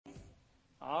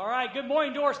All right. Good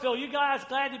morning, Dorsville. You guys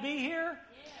glad to be here?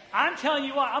 I'm telling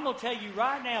you what, I'm going to tell you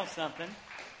right now something.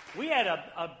 We had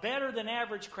a better than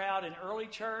average crowd in early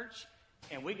church,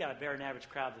 and we got a better than average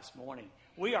crowd this morning.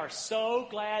 We are so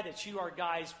glad that you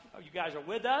guys are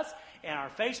with us, and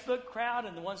our Facebook crowd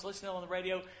and the ones listening on the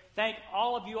radio. Thank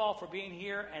all of you all for being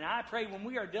here, and I pray when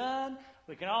we are done,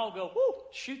 we can all go, whoo,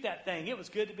 shoot that thing. It was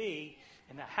good to be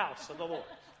in the house of the Lord.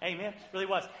 Amen. Really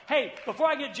was. Hey, before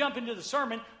I jump into the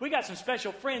sermon, we got some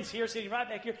special friends here sitting right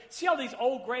back here. See all these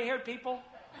old gray-haired people?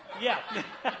 Yeah.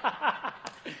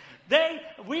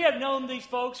 We have known these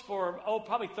folks for,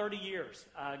 probably 30 years,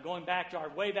 going back to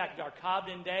way back to our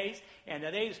Cobden days. And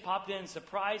they just popped in and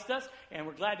surprised us, and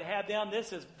we're glad to have them.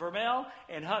 This is Vermel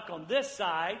and Huck on this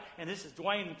side, and this is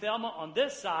Dwayne and Thelma on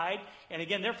this side. And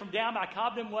again, they're from down by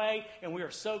Cobden Way, and we are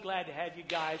so glad to have you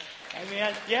guys.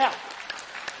 Amen. Yeah.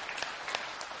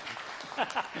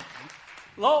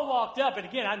 Lowell walked up, and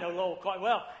again, I know Lowell quite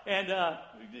well, and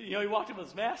he walked up with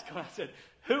his mask on. I said,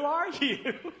 "Who are you?"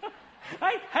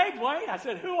 hey, Dwayne. I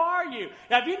said, "Who are you?"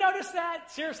 Have you noticed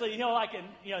that? Seriously, like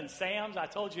in Sam's, I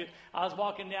told you I was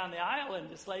walking down the aisle, and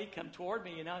this lady come toward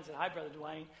me, and said, "Hi, Brother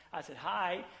Dwayne." I said,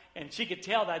 "Hi," and she could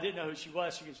tell that I didn't know who she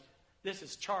was. She goes, "This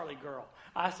is Charlie girl."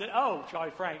 I said, "Oh,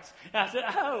 Charlie Franks." And I said,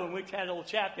 "Oh," and we had a little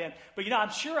chat then. But, I'm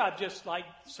sure I've just,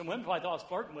 some women probably thought I was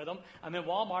flirting with them. I'm in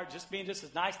Walmart just being just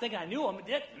as nice, thinking I knew them, but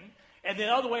didn't. And then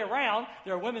the other way around,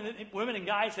 there are women and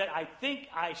guys that I think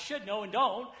I should know and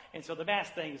don't. And so the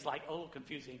mask thing is a little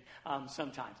confusing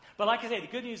sometimes. But like I say, the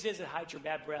good news is it hides your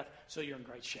bad breath, so you're in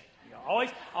great shape.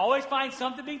 Always find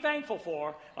something to be thankful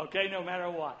for, okay, no matter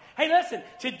what. Hey, listen,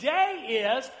 today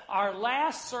is our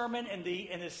last sermon in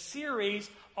the series,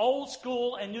 Old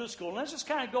School and New School. And let's just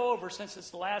kind of go over since it's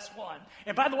the last one.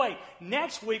 And by the way,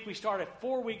 next week we start a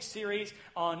 4-week series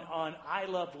on I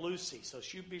Love Lucy. So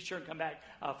you be sure to come back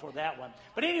for that one.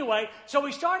 But anyway, so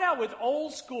we start out with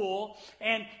Old School.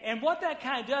 And what that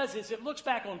kind of does is it looks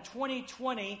back on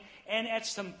 2020 and at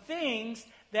some things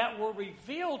that were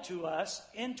revealed to us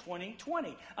in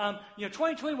 2020.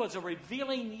 2020 was a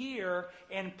revealing year,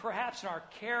 and perhaps in our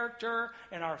character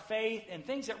and our faith and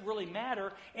things that really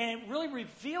matter, and it really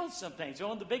revealed some things.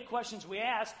 One of the big questions we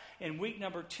asked in week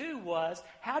number 2 was,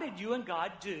 how did you and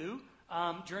God do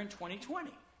during 2020?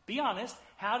 Be honest,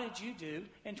 how did you do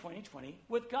in 2020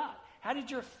 with God? How did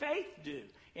your faith do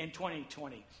in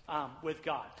 2020 with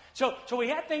God? So we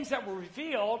had things that were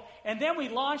revealed, and then we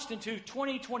launched into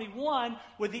 2021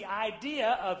 with the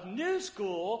idea of new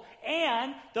school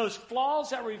and those flaws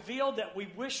that revealed that we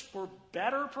wish were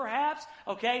better perhaps.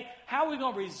 Okay, how are we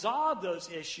going to resolve those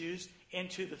issues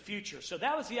into the future? So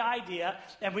that was the idea,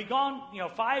 and we've gone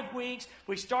 5 weeks.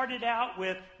 We started out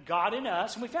with God in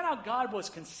us, and we found out God was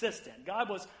consistent. God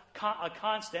was a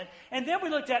constant. And then we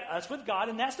looked at us with God,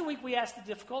 and that's the week we asked the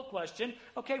difficult question,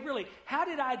 okay, really, how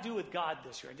did I do with God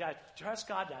this year? Did I trust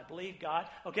God? Did I believe God?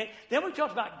 Okay, then we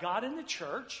talked about God in the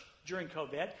church during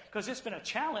COVID, because it's been a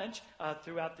challenge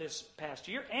throughout this past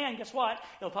year, and guess what?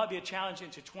 It'll probably be a challenge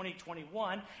into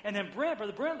 2021. And then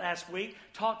Brother Brent last week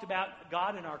talked about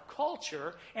God in our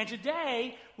culture, and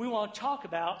today we want to talk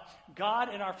about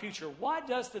God in our future. What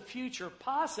does the future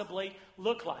possibly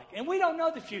look like? And we don't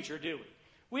know the future, do we?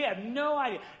 We have no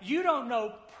idea. You don't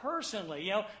know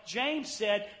personally. James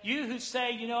said, you who say,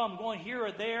 I'm going here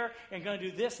or there and going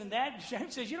to do this and that,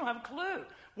 James says you don't have a clue.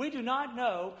 We do not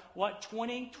know what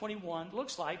 2021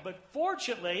 looks like, but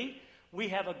fortunately, we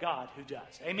have a God who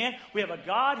does. Amen? We have a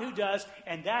God who does,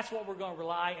 and that's what we're going to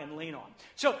rely and lean on.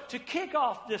 So to kick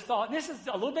off this thought, and this is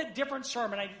a little bit different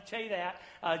sermon, I need to tell you that.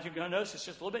 You're going to notice it's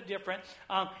just a little bit different.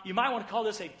 You might want to call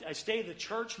this a state of the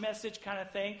church message kind of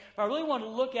thing, but I really want to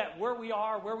look at where we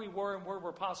are, where we were, and where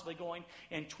we're possibly going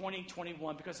in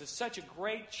 2021, because it's such a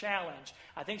great challenge.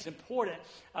 I think it's important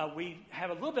we have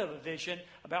a little bit of a vision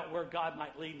about where God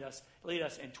might lead us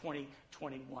in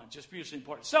 2021. Just hugely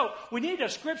important. So we need a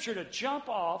scripture to jump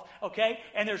off, okay?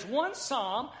 And there's one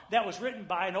psalm that was written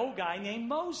by an old guy named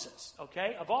Moses,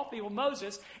 okay? Of all people,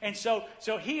 Moses. And so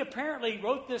he apparently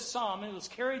wrote this psalm, and it was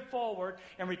carried forward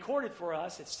and recorded for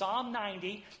us. It's Psalm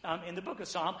 90 in the book of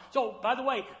Psalm. So, by the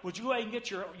way, would you go ahead and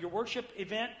get your worship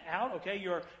event out, okay?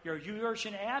 Your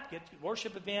YouVersion app, get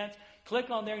worship event.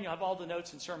 Click on there, and you'll have all the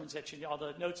notes and sermons that you need, all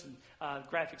the notes and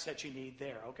graphics that you need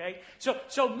there, okay?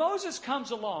 So Moses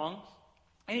comes along,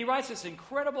 and he writes this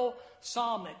incredible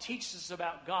psalm that teaches us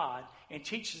about God and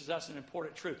teaches us an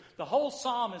important truth. The whole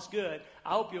psalm is good.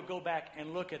 I hope you'll go back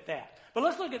and look at that. But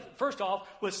let's look at, first off,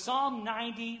 with Psalm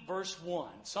 90, verse 1.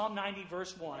 Psalm 90,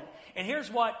 verse 1. And here's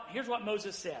what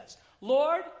Moses says.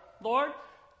 Lord,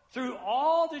 through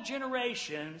all the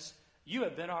generations, you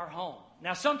have been our home.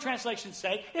 Now, some translations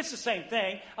say it's the same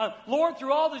thing. Lord,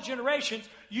 through all the generations,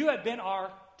 you have been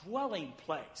our dwelling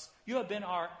place. You have been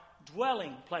our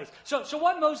dwelling place. So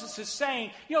what Moses is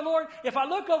saying, Lord, if I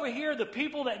look over here, the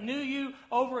people that knew you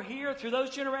over here through those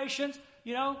generations,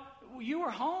 you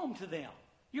were home to them.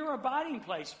 You're an abiding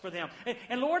place for them.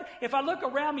 And Lord, if I look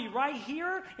around me right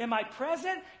here in my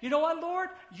present, you know what, Lord?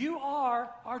 You are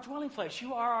our dwelling place.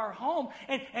 You are our home.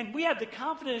 And we have the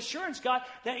confident assurance, God,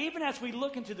 that even as we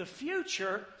look into the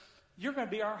future, you're going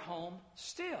to be our home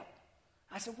still.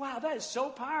 I said, wow, that is so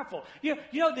powerful.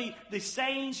 The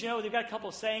sayings, they've got a couple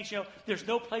of sayings, there's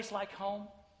no place like home.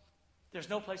 There's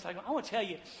no place like home. I want to tell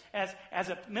you, as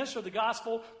a minister of the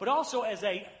gospel, but also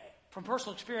from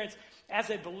personal experience, as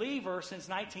a believer since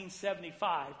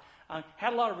 1975,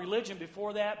 had a lot of religion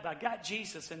before that, but I got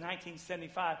Jesus in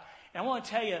 1975. And I want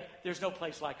to tell you, there's no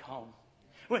place like home.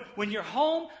 When your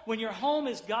home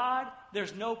is God,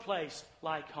 there's no place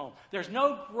like home. There's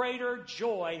no greater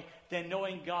joy than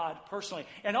knowing God personally.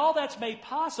 And all that's made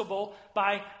possible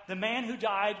by the man who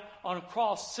died on a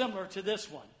cross similar to this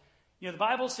one. The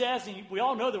Bible says, and we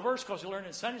all know the verse because you learned it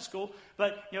in Sunday school,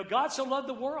 but God so loved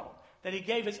the world that he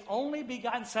gave his only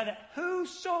begotten Son, that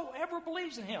whosoever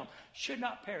believes in him should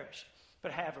not perish,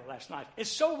 but have everlasting life.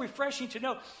 It's so refreshing to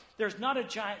know there's not a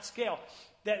giant scale,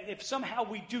 that if somehow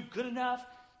we do good enough,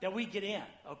 that we get in,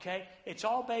 okay? It's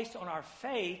all based on our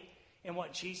faith in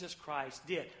what Jesus Christ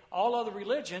did. All other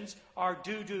religions are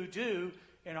do,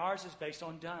 and ours is based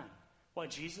on done. What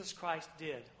Jesus Christ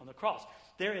did on the cross.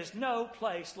 There is no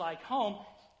place like home,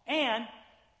 and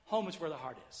home is where the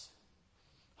heart is.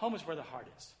 Home is where the heart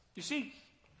is. You see,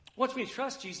 once we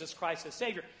trust Jesus Christ as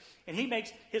Savior, and he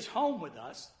makes his home with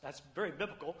us, that's very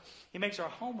biblical, he makes our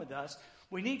home with us,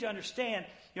 we need to understand,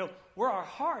 where our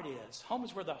heart is. Home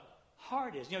is where the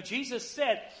heart is. Jesus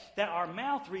said that our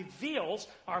mouth reveals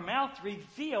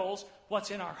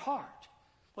what's in our heart.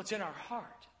 What's in our heart.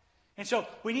 And so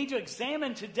we need to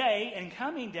examine today and in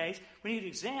coming days, we need to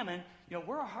examine,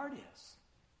 where our heart is.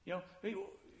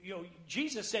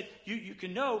 Jesus said you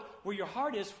can know where your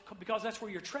heart is because that's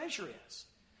where your treasure is.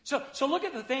 So look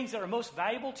at the things that are most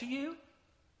valuable to you,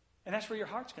 and that's where your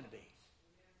heart's going to be.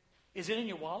 Is it in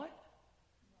your wallet?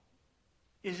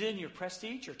 Is it in your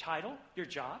prestige, your title, your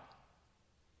job?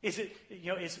 Is it,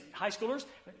 is high schoolers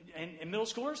and middle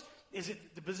schoolers, is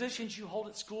it the positions you hold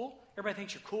at school? Everybody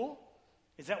thinks you're cool?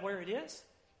 Is that where it is?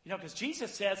 Because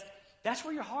Jesus says that's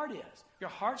where your heart is.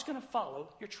 Your heart's going to follow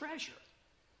your treasure.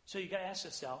 So you got to ask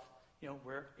yourself,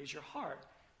 where is your heart?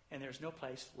 And there's no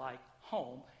place like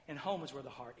home, and home is where the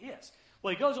heart is.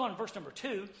 Well, he goes on in verse number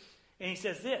 2, and he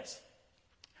says this: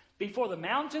 before the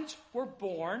mountains were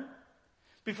born,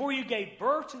 before you gave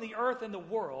birth to the earth and the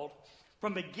world,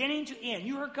 from beginning to end,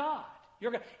 you are God.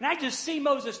 You're God. And I just see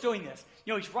Moses doing this.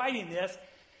 He's writing this,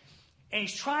 and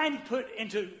he's trying to put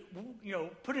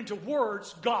into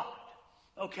words God.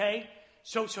 Okay?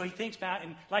 So he thinks about,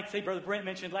 and like say Brother Brent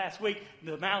mentioned last week,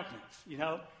 the mountains,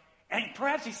 And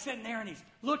perhaps he's sitting there and he's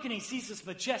looking, he sees this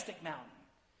majestic mountain.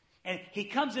 And he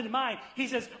comes into mind. He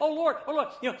says, oh Lord,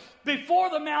 before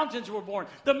the mountains were born,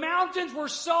 the mountains were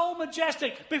so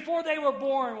majestic before they were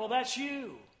born. Well, that's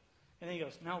you. And then he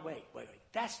goes, no, wait.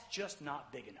 That's just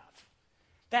not big enough.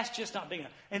 That's just not big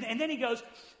enough. And then he goes,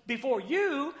 before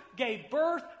you gave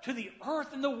birth to the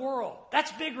earth and the world.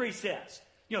 That's bigger, he says.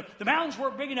 The mountains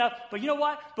weren't big enough, but you know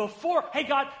what?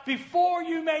 Before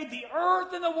you made the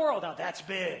earth and the world. Now, that's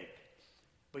big.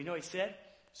 But he said?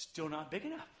 Still not big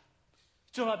enough.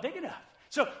 Still not big enough.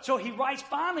 So he writes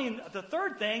finally in the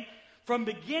third thing, from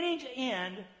beginning to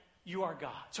end, you are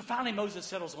God. So finally Moses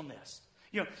settles on this.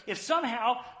 If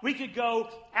somehow we could go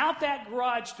out that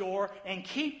garage door and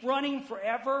keep running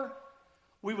forever,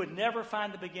 we would never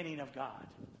find the beginning of God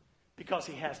because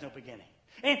he has no beginning.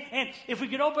 And if we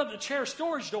could open up the chair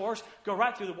storage doors, go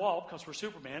right through the wall because we're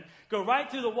Superman, go right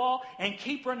through the wall and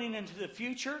keep running into the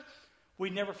future,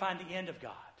 we'd never find the end of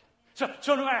God.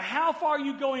 So no matter how far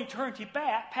you go in eternity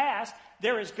past,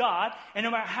 there is God. And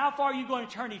no matter how far you go in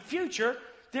eternity future,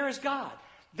 there is God.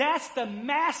 That's the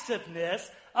massiveness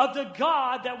of the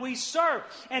God that we serve.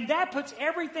 And that puts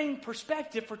everything in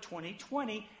perspective for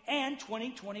 2020 and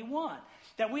 2021.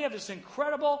 That we have this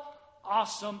incredible,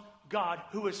 awesome God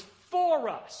who is for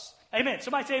us. Amen.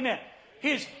 Somebody say amen.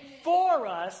 He is for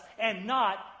us and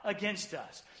not against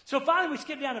us. So finally we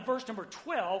skip down to verse number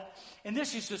 12, and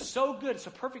this is just so good. It's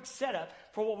a perfect setup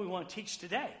for what we want to teach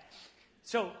today.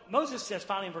 So Moses says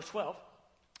finally in verse 12,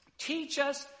 teach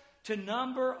us to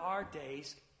number our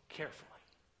days carefully.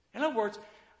 In other words,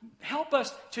 help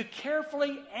us to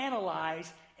carefully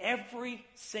analyze every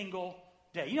single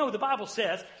day. You know, the Bible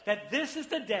says that this is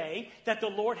the day that the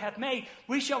Lord hath made.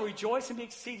 We shall rejoice and be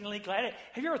exceedingly glad.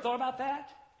 Have you ever thought about that?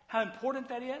 How important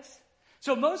that is?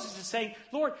 So Moses is saying,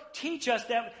 Lord, teach us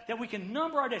that we can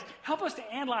number our days. Help us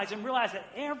to analyze and realize that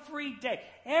every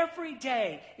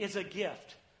day is a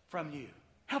gift from you.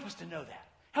 Help us to know that.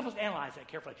 Help us analyze that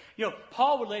carefully. You know,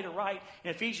 Paul would later write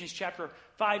in Ephesians chapter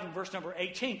 5 and verse number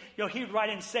 18, you know, he would write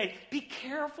in and say, be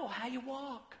careful how you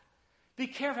walk. Be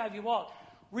careful how you walk.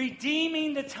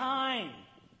 Redeeming the time.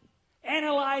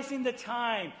 Analyzing the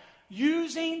time.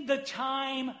 Using the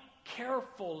time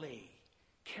carefully.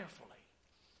 Carefully.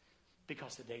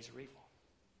 Because the days are evil.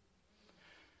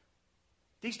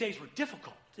 These days were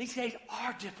difficult. These days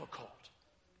are difficult.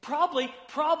 Probably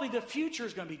the future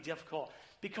is going to be difficult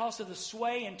because of the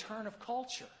sway and turn of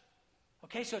culture.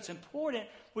 Okay, so it's important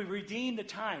we redeem the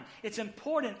time. It's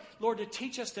important, Lord, to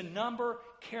teach us to number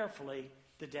carefully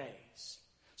the days.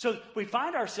 So we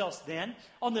find ourselves then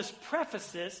on this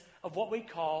prefaces of what we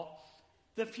call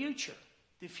the future.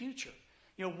 The future.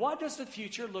 You know, what does the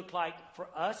future look like for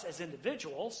us as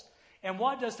individuals? And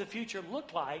what does the future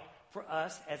look like for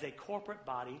us as a corporate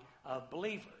body of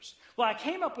believers? Well, I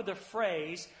came up with the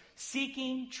phrase,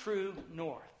 seeking true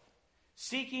north.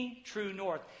 Seeking true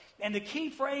north. And the key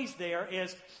phrase there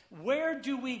is, where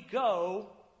do we go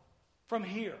from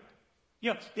here?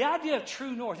 You know, the idea of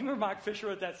true north. You remember Mike Fisher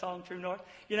wrote that song, True North?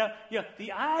 You know,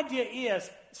 the idea is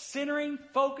centering,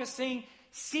 focusing,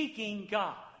 seeking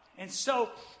God. And so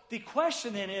the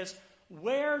question then is,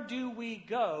 where do we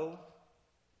go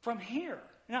from here?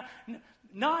 Now,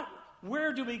 not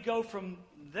where do we go from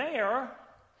there,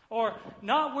 or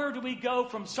not where do we go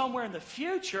from somewhere in the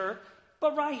future,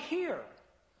 but right here,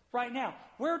 right now.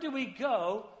 Where do we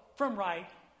go from right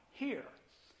here?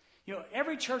 You know,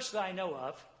 every church that I know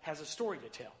of has a story to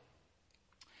tell.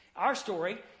 Our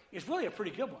story is really a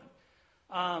pretty good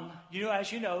one. You know,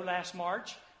 as you know, last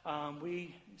March,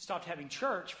 we stopped having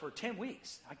church for 10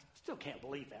 weeks. I still can't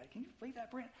believe that. Can you believe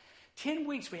that, Brent? 10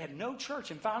 weeks we had no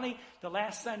church. And finally, the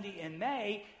last Sunday in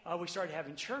May, we started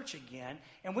having church again.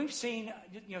 And we've seen,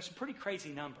 you know, some pretty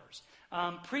crazy numbers.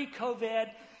 Pre-COVID,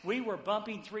 we were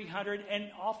bumping 300 and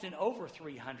often over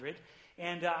 300.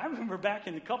 And I remember back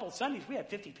in a couple of Sundays, we had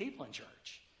 50 people in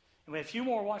church. And we had a few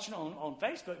more watching on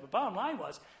Facebook. But the bottom line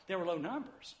was, there were low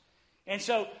numbers. And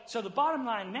so the bottom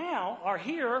line now are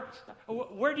here.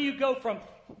 Where do you go from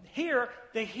here?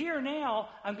 The here now,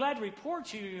 I'm glad to report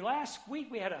to you, last week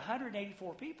we had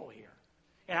 184 people here.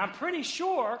 And I'm pretty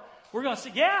sure we're going to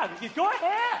say, yeah, go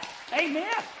ahead.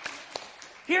 Amen.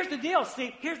 Here's the deal,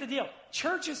 Steve. Here's the deal.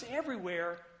 Churches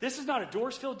everywhere, this is not a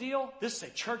Doorsville deal. This is a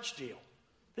church deal.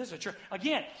 This is a church.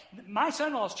 Again, my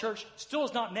son-in-law's church still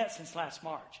has not met since last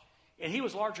March. And he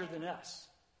was larger than us.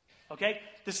 Okay?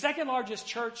 The second largest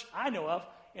church I know of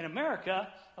in America,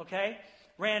 okay,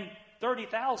 ran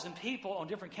 30,000 people on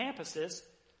different campuses,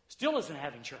 still isn't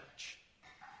having church.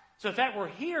 So the fact we're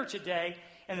here today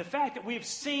and the fact that we've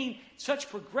seen such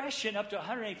progression up to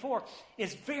 184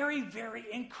 is very, very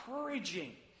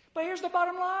encouraging. But here's the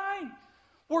bottom line.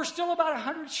 We're still about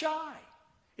 100 shy.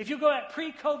 If you go at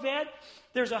pre-COVID,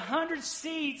 there's 100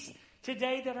 seats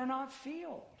today that are not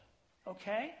filled.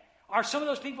 Okay? Are some of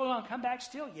those people going to come back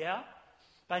still? Yeah.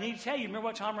 But I need to tell you, remember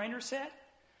what Tom Rainer said?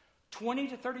 20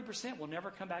 to 30% will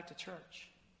never come back to church.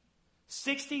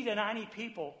 60 to 90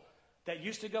 people that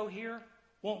used to go here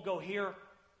won't go here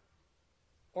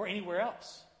or anywhere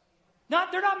else.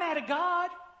 They're not mad at God.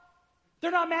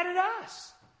 They're not mad at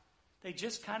us. They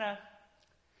just kind of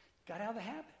got out of the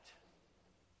habit.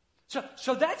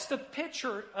 So that's the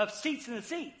picture of seats in the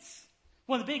seats.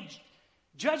 One of the big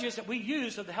judges that we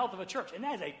use of the health of a church. And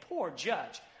that is a poor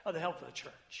judge of the health of a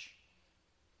church.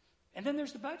 And then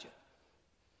there's the budget.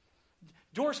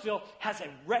 Doorsville has a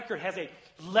record, has a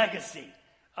legacy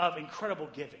of incredible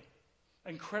giving.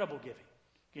 Incredible giving.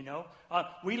 You know,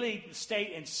 we lead the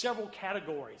state in several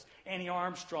categories. Annie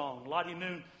Armstrong, Lottie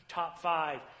Moon, top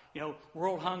 5. You know,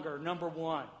 World Hunger, number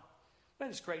 1. We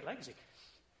have this great legacy.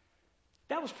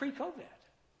 That was pre-COVID.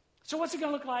 So what's it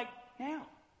going to look like now?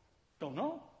 Don't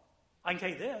know. I can tell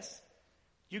you this.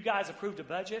 You guys approved a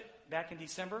budget back in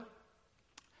December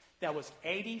that was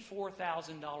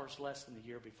 $84,000 less than the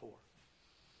year before.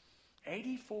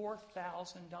 $84,000.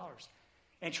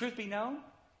 And truth be known,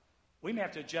 we may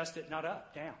have to adjust it not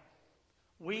up, down.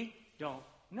 We don't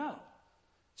know.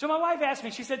 So my wife asked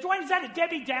me, she said, Dwayne, is that a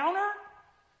Debbie Downer?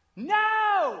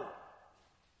 No!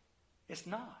 It's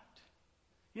not.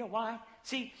 You know why?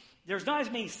 See, there's not as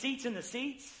many seats in the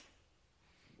seats,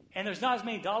 and there's not as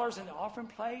many dollars in the offering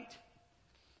plate,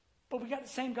 but we got the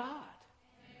same God.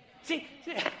 See,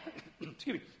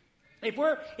 excuse me. If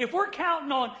we're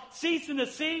counting on seats in the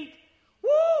seat, Woo,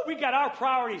 we got our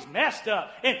priorities messed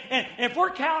up. And if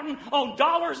we're counting on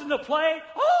dollars in the plate,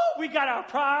 we got our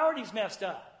priorities messed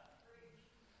up.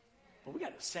 But we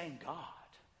got the same God.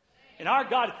 And our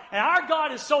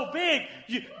God is so big,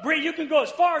 you can go as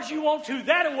far as you want to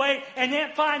that way and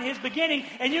then find his beginning.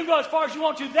 And you can go as far as you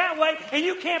want to that way and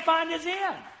you can't find his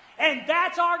end. And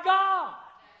that's our God.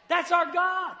 That's our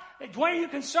God. Dwayne, are you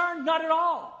concerned? Not at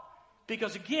all.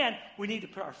 Because again, we need to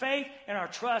put our faith and our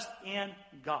trust in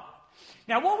God.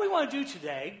 Now, what we want to do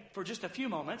today, for just a few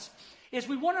moments, is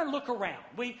we want to look around.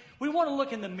 We want to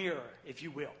look in the mirror, if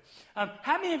you will.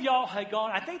 How many of y'all have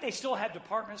gone? I think they still have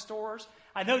department stores.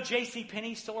 I know J.C.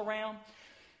 Penney's still around.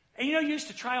 And you used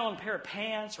to try on a pair of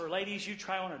pants, or ladies, you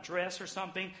try on a dress or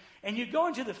something. And you go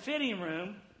into the fitting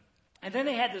room, and then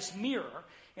they had this mirror.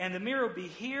 And the mirror would be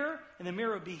here, and the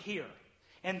mirror would be here.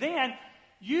 And then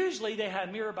usually they had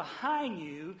a mirror behind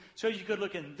you so you could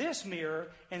look in this mirror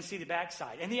and see the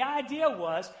backside. And the idea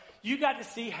was you got to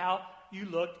see how you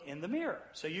looked in the mirror.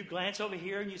 So you glance over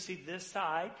here and you see this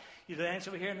side. You glance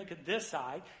over here and look at this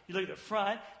side. You look at the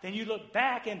front. Then you look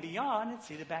back and beyond and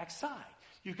see the backside.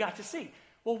 You got to see.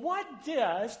 Well, what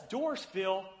does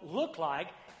Dorsville look like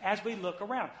as we look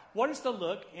around? What is the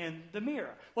look in the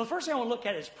mirror? Well, the first thing I want to look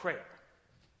at is prayer.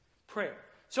 Prayer.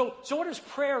 So what does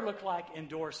prayer look like in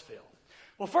Dorsville?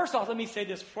 Well, first off, let me say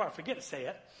this before I forget to say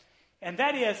it. And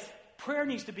that is, prayer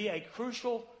needs to be a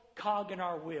crucial cog in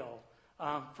our wheel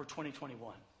for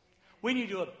 2021. We need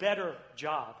to do a better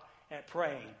job at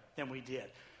praying than we did.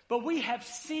 But we have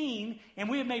seen and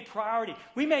we have made priority.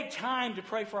 We make time to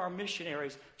pray for our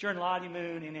missionaries during Lottie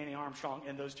Moon and Annie Armstrong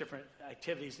and those different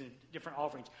activities and different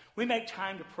offerings. We make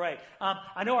time to pray.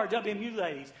 I know our WMU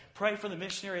ladies pray for the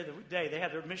missionary of the day. They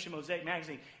have their Mission Mosaic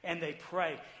magazine and they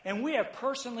pray. And we have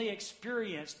personally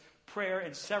experienced prayer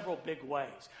in several big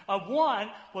ways. One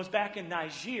was back in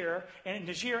Niger, and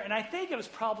I think it was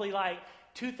probably like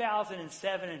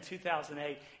 2007 and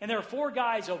 2008. And there were 4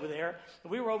 guys over there.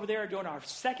 We were over there doing our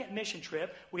second mission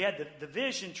trip. We had the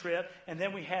vision trip, and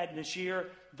then we had Niger,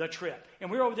 the trip.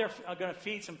 And we were over there going to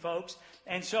feed some folks.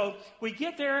 And so we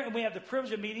get there, and we have the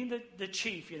privilege of meeting the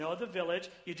chief, of the village.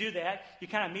 You do that. You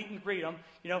kind of meet and greet them,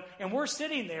 And we're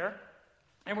sitting there,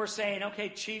 and we're saying, okay,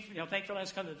 chief, thanks for letting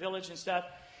us come to the village and stuff.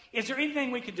 Is there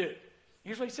anything we could do?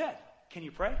 Here's what he said. Can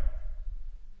you pray?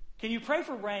 Can you pray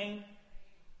for rain?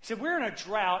 He said, we're in a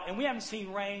drought, and we haven't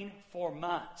seen rain for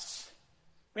months.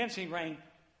 We haven't seen rain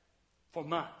for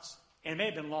months. And it may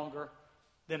have been longer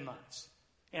than months.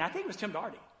 And I think it was Tim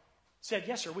Darty said,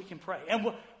 yes, sir, we can pray.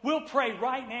 And we'll pray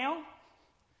right now,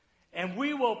 and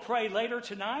we will pray later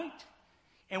tonight,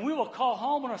 and we will call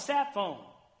home on a sat phone,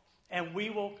 and we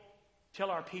will tell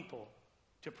our people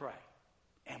to pray.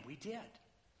 And we did.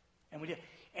 And we did.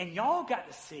 And y'all got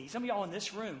to see, some of y'all in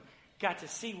this room got to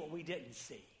see what we didn't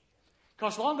see.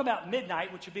 Because long about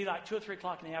midnight, which would be like 2 or 3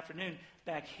 o'clock in the afternoon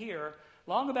back here,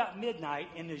 long about midnight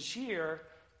in Niger,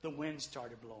 the wind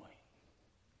started blowing.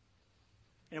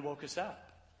 And it woke us up.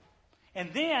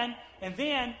 And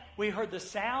then we heard the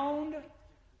sound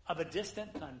of a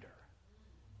distant thunder,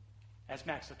 as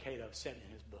Max Lucado said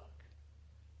in his book.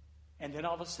 And then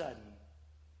all of a sudden,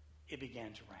 it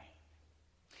began to rain.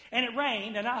 And it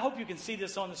rained, and I hope you can see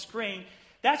this on the screen.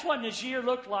 That's what Niger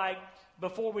looked like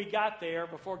before we got there,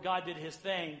 before God did his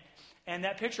thing. And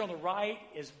that picture on the right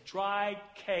is dry,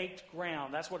 caked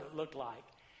ground. That's what it looked like.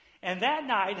 And that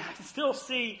night, I can still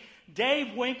see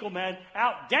Dave Winkleman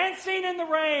out dancing in the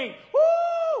rain,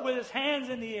 woo, with his hands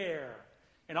in the air.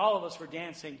 And all of us were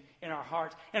dancing in our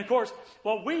hearts. And of course,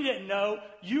 what we didn't know,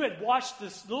 you had watched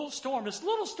this little storm, kind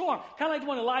of like the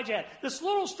one Elijah had. This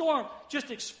little storm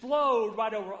just explode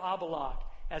right over Abalak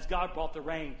as God brought the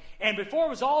rain. And before it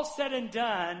was all said and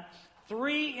done,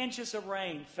 3 inches of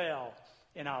rain fell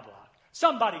in Abalak.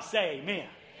 Somebody say amen.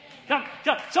 Come,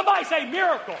 somebody say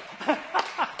miracle.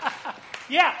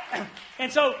 Yeah.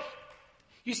 And so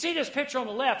you see this picture on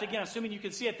the left, again, assuming you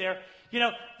can see it there.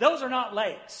 Those are not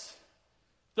lakes.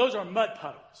 Those are mud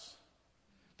puddles.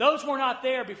 Those were not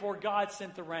there before God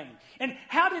sent the rain. And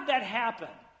how did that happen?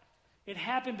 It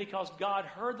happened because God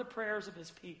heard the prayers of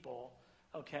his people,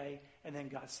 okay, and then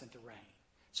God sent the rain.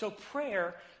 So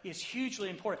prayer is hugely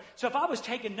important. So if I was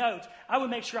taking notes, I would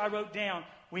make sure I wrote down,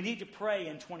 we need to pray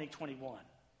in 2021.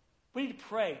 We need to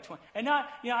pray. And not,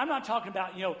 I'm not talking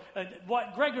about,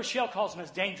 what Greg Rochelle calls them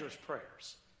as dangerous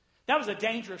prayers. That was a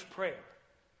dangerous prayer.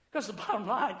 Because the bottom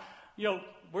line,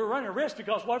 we're running a risk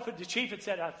because what if the chief had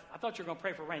said, I thought you were going to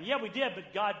pray for rain. Yeah, we did,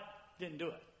 but God didn't do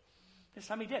it. This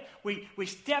time he did. We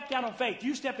stepped out on faith.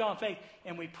 You stepped out on faith,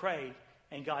 and we prayed,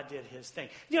 and God did his thing.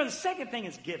 The second thing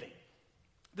is giving.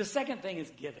 The second thing is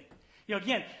giving.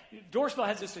 Again, Dorsville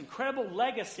has this incredible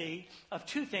legacy of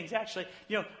two things, actually,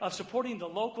 of supporting the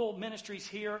local ministries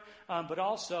here, but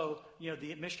also,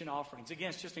 the mission offerings. Again,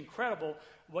 it's just incredible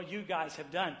what you guys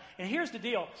have done. And here's the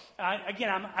deal. I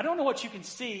don't know what you can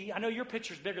see. I know your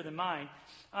picture's bigger than mine.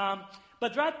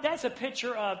 But that's a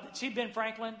picture of, see Ben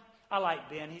Franklin? I like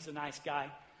Ben. He's a nice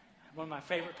guy. One of my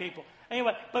favorite people.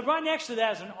 Anyway, but right next to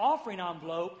that is an offering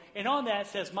envelope. And on that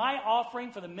says, my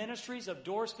offering for the ministries of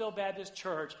Dorsville Baptist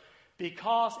Church,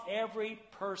 because every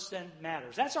person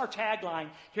matters. That's our tagline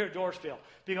here at Dorsville.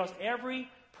 Because every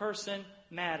person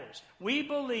matters. We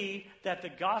believe that the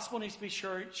gospel needs to be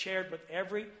shared with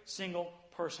every single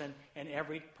person, and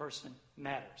every person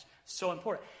matters. So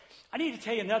important. I need to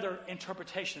tell you another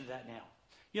interpretation of that now.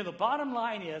 The bottom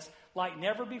line is, like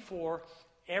never before,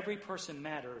 every person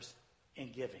matters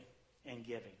in giving.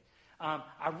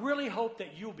 I really hope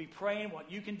that you'll be praying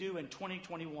what you can do in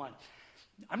 2021.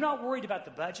 I'm not worried about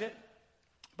the budget,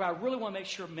 but I really want to make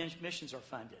sure missions are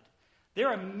funded. There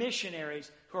are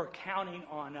missionaries who are counting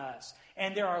on us,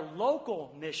 and there are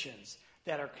local missions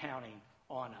that are counting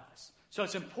on us. So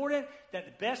it's important that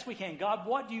the best we can, God,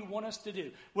 what do you want us to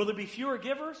do? Will there be fewer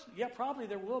givers? Yeah, probably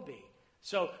there will be.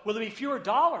 So will there be fewer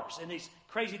dollars in these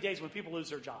crazy days when people lose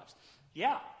their jobs?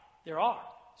 Yeah, there are.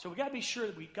 So we got to be sure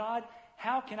that God,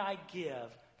 how can I give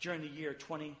during the year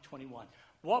 2021?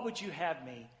 What would you have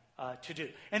me to do?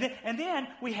 And then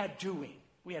we have doing.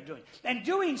 And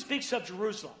doing speaks of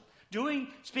Jerusalem. Doing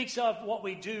speaks of what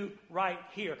we do right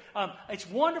here. It's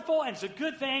wonderful and it's a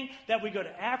good thing that we go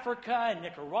to Africa and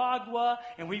Nicaragua,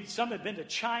 and some have been to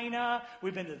China,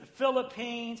 we've been to the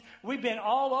Philippines, we've been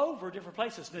all over different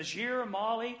places, Niger,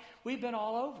 Mali, we've been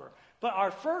all over. But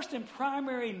our first and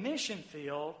primary mission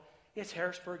field is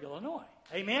Harrisburg, Illinois.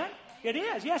 Amen? It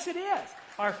is. Yes, it is.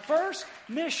 Our first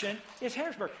mission is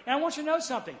Harrisburg. And I want you to know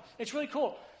something. It's really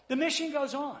cool. The mission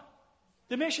goes on.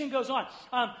 The mission goes on.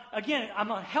 Again, I'm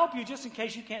going to help you just in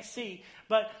case you can't see.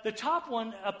 But the top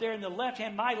one up there in the left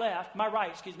hand, my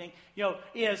right,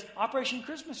 is Operation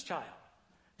Christmas Child.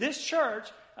 This church,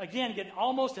 again, get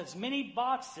almost as many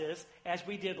boxes as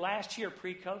we did last year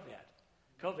pre-COVID.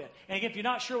 And again, if you're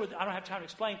not sure, I don't have time to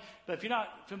explain, but if you're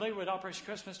not familiar with Operation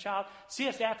Christmas Child, see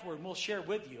us afterward and we'll share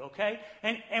with you, okay?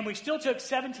 And we still took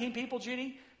 17 people,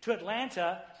 Judy, to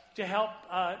Atlanta to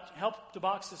help the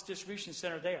Boxes Distribution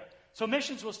Center there. So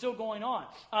missions was still going on.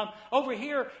 Over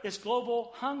here is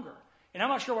Global Hunger. And I'm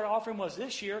not sure what our offering was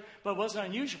this year, but it wasn't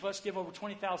unusual for us to give over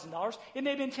 $20,000. It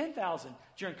may have been $10,000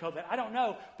 during COVID. I don't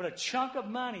know. But a chunk of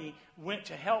money went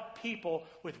to help people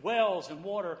with wells and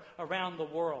water around the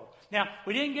world. Now,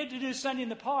 we didn't get to do Sunday in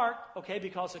the Park, okay,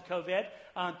 because of COVID.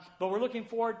 But we're looking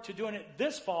forward to doing it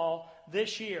this fall,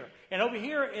 this year. And over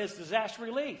here is disaster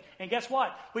relief. And guess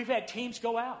what? We've had teams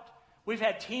go out.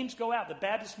 The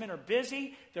Baptist men are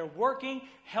busy. They're working,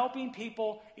 helping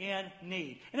people in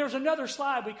need. And there was another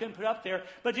slide we couldn't put up there.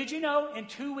 But did you know in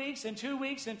 2 weeks,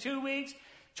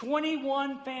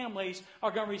 21 families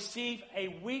are going to receive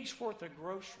a week's worth of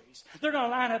groceries. They're going to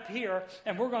line up here,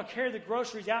 and we're going to carry the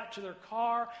groceries out to their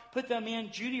car, put them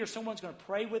in. Judy or someone's going to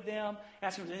pray with them,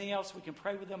 ask them if there's anything else we can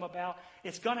pray with them about.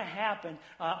 It's going to happen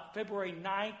February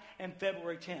 9th and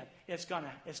February 10th. It's going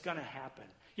to happen.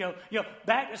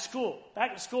 Back to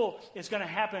school is going to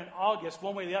happen in August,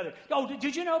 one way or the other. Oh,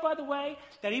 did you know, by the way,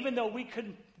 that even though we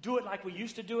couldn't do it like we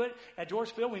used to do it at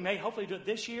Dorsville, we may hopefully do it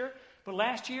this year. But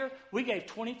last year, we gave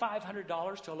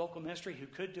 $2,500 to a local ministry who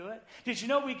could do it. Did you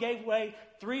know we gave away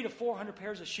 300 to 400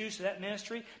 pairs of shoes to that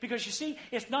ministry? Because you see,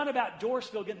 it's not about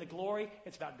Dorsville getting the glory.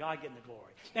 It's about God getting the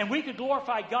glory. And we could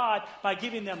glorify God by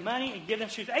giving them money and giving them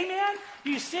shoes. Amen? Do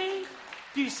you see?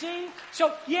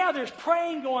 So, yeah, there's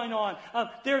praying going on.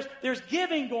 There's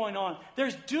giving going on.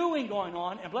 There's doing going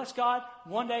on. And bless God,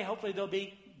 one day, hopefully, there'll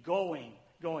be going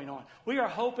on. We are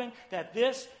hoping that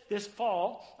this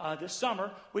fall, this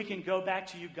summer, we can go back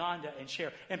to Uganda and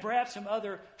share. And perhaps some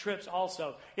other trips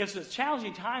also. It's a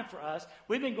challenging time for us.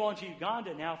 We've been going to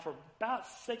Uganda now for about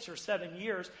 6 or 7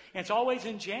 years. And it's always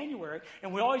in January.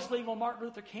 And we always leave on Martin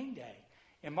Luther King Day.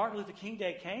 And Martin Luther King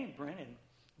Day came, Brennan.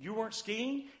 You weren't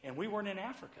skiing, and we weren't in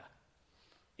Africa.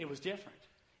 It was different.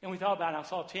 And we thought about it. I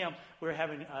saw Tim. We were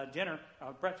having dinner,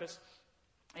 breakfast.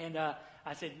 And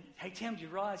I said, hey, Tim, do you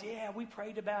realize? Yeah, we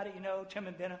prayed about it. Tim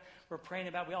and Benna were praying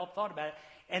about it. We all thought about it.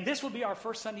 And this would be our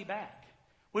first Sunday back.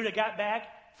 We would have got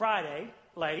back Friday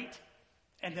late,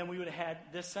 and then we would have had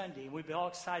this Sunday. And we'd be all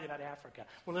excited about Africa.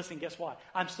 Well, listen, guess what?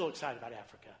 I'm still excited about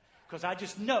Africa. Because I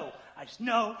just know.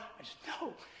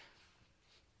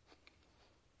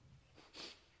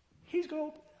 He's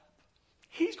going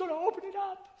to open it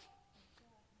up.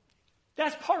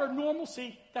 That's part of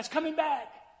normalcy. That's coming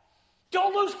back.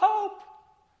 Don't lose hope.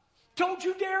 Don't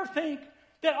you dare think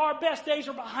that our best days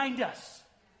are behind us.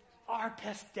 Our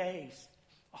best days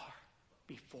are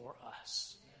before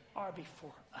us. Are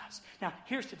before us. Now,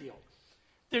 here's the deal.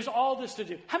 There's all this to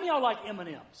do. How many of y'all like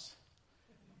M&Ms?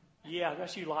 Yeah,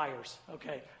 that's you liars.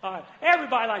 Okay. All right.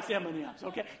 Everybody likes M&Ms.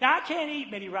 Okay. Now, I can't eat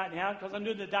many right now because I'm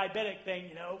doing the diabetic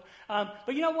thing,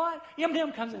 but you know what?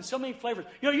 M&M comes in so many flavors.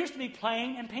 It used to be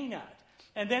plain and peanut.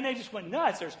 And then they just went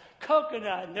nuts. There's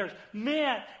coconut and there's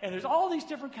mint and there's all these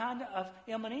different kinds of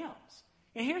M&Ms.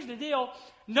 And here's the deal.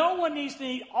 No one needs to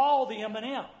eat all the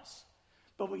M&Ms.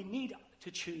 But we need to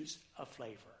choose a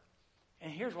flavor.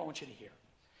 And here's what I want you to hear.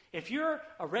 If you're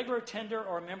a regular attender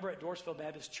or a member at Dorsville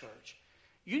Baptist Church,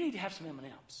 you need to have some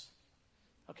M&Ms,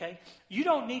 okay? You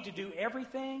don't need to do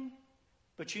everything,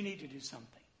 but you need to do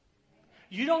something.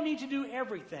 You don't need to do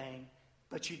everything,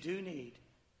 but you do need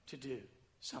to do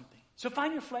something. So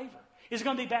find your flavor. Is it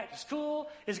going to be back to school?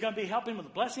 Is it going to be helping with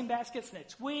the blessing baskets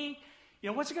next week?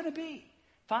 What's it going to be?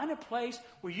 Find a place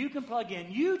where you can plug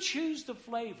in. You choose the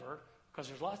flavor, because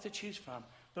there's lots to choose from,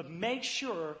 but make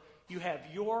sure you have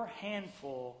your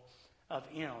handful of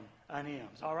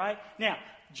M&Ms, all right? Now,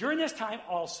 during this time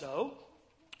also,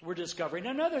 we're discovering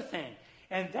another thing,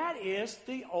 and that is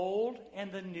the old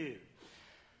and the new.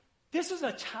 This is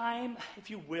a time, if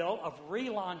you will, of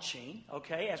relaunching,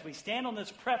 okay? As we stand on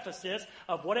this preface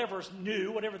of whatever's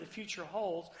new, whatever the future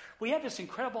holds, we have this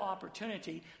incredible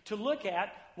opportunity to look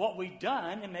at what we've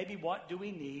done and maybe what do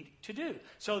we need to do.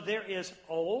 So there is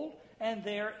old and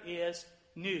there is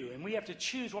new, and we have to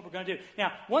choose what we're going to do.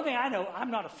 Now, one thing I know,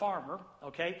 I'm not a farmer,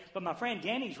 okay, but my friend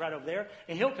Danny's right over there,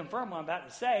 and he'll confirm what I'm about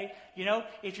to say.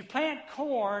 If you plant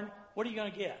corn, what are you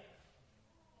going to get?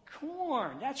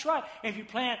 Corn. That's right. And if you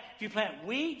plant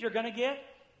wheat, you're going to get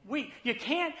wheat. You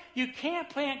can't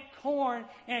plant corn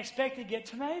and expect to get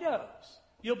tomatoes.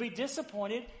 You'll be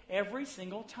disappointed every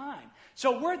single time.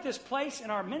 So we're at this place in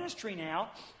our ministry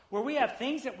now where we have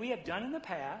things that we have done in the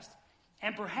past,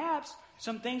 and perhaps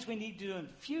some things we need to do in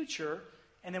the future,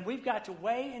 and then we've got to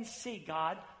weigh and see,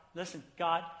 God, listen,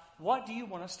 God, what do you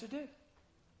want us to do?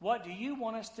 What do you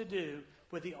want us to do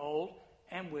with the old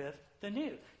and with the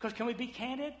new? Because can we be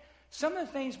candid? Some of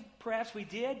the things perhaps we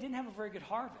didn't have a very good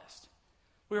harvest.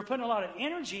 We were putting a lot of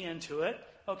energy into it,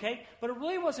 okay, but it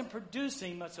really wasn't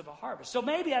producing much of a harvest. So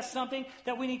maybe that's something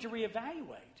that we need to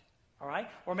reevaluate, all right?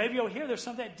 Or maybe over here there's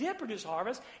something that did produce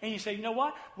harvest, and you say, you know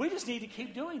what? We just need to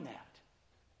keep doing that.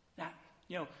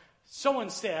 Now, someone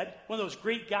said, one of those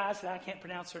Greek guys that I can't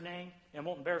pronounce their name, and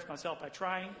won't embarrass myself by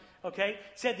trying, okay,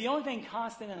 said the only thing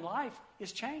constant in life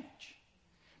is change.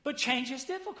 But change is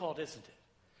difficult, isn't it?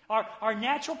 Our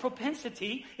natural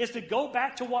propensity is to go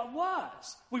back to what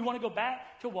was. We want to go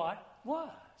back to what was.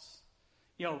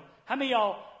 How many of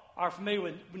y'all are familiar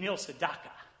with Neil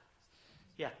Sedaka?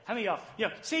 Yeah, how many of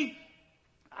y'all? See,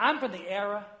 I'm from the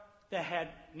era that had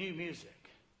new music,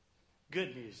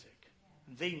 good music,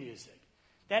 the music.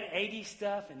 That 80s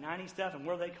stuff and 90s stuff and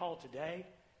what they call it today,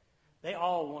 they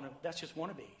all that's just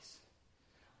wannabes.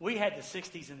 We had the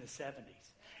 60s and the 70s.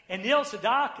 And Neil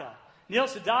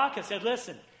Sedaka said,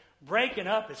 listen, breaking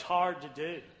up is hard to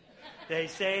do. They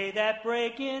say that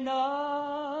breaking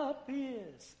up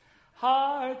is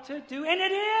hard to do. And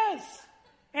it is.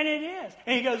 And it is.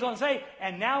 And he goes on to say,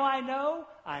 and now I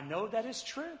know that is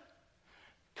true.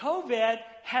 COVID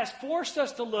has forced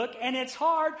us to look, and it's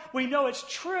hard. We know it's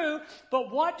true,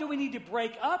 but what do we need to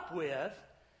break up with,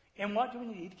 and what do we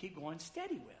need to keep going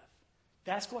steady with?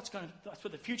 That's what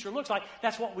the future looks like.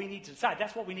 That's what we need to decide.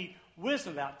 That's what we need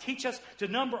wisdom about. Teach us to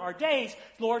number our days,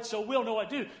 Lord, so we'll know what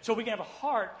to do, so we can have a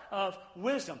heart of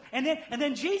wisdom. And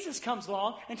then Jesus comes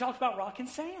along and talks about rock and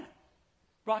sand.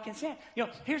 Rock and sand.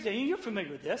 You're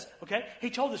familiar with this, okay? He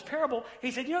told this parable.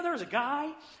 He said, there's a guy,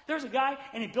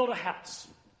 and he built a house.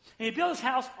 And he built his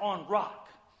house on rock.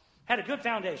 Had a good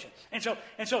foundation. And so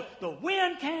the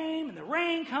wind came and the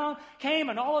rain came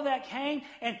and all of that came.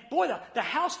 And boy, the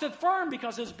house stood firm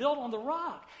because it was built on the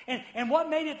rock. And what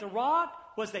made it the rock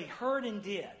was they heard and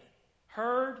did.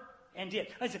 Heard and did.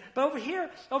 But over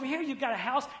here you've got a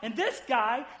house. And this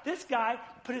guy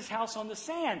put his house on the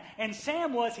sand. And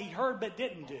sand was he heard but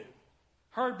didn't do.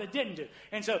 Heard but didn't do.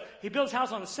 And so he built his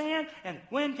house on the sand, and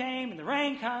the wind came and the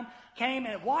rain came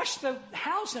and it washed the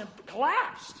house and it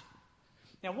collapsed.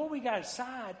 Now, what we got to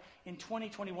decide in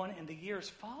 2021 and the years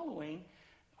following,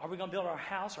 are we going to build our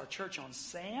house, our church on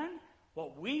sand,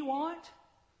 what we want,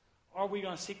 or are we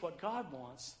going to seek what God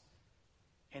wants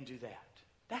and do that?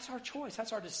 That's our choice.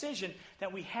 That's our decision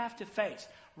that we have to face.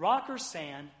 Rock or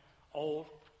sand, old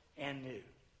and new.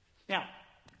 Now,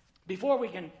 before we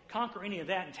can conquer any of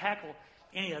that and tackle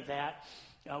any of that,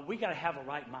 we got to have a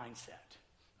right mindset.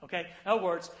 Okay? In other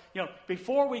words,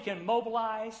 before we can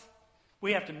mobilize,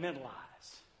 we have to mentalize.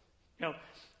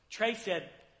 Trey said,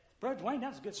 Brother Dwayne, that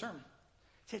was a good sermon.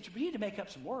 He said, we need to make up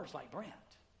some words like Brent.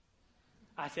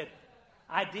 I said,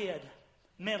 I did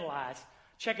mentalize.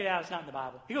 Check it out. It's not in the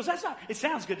Bible. He goes, it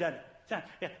sounds good, doesn't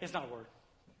it? It's not a word.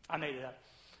 I made it up.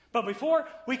 But before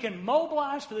we can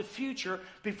mobilize for the future,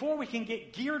 before we can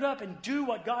get geared up and do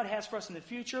what God has for us in the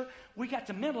future, we got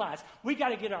to mentalize. We got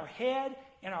to get our head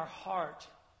and our heart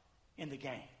in the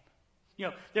game.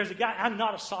 There's a guy, I'm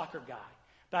not a soccer guy,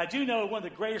 but I do know one of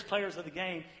the greatest players of the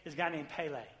game is a guy named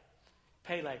Pele.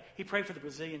 Pele. He played for the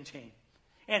Brazilian team.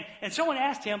 And someone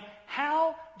asked him,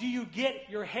 how do you get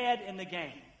your head in the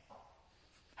game?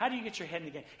 How do you get your head in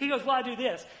the game? He goes, well, I do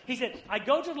this. He said, I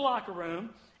go to the locker room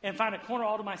and find a corner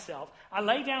all to myself. I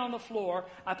lay down on the floor.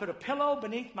 I put a pillow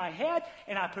beneath my head,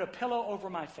 and I put a pillow over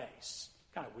my face.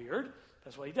 Kind of weird.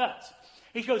 That's what he does.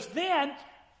 He goes, then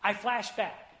I flash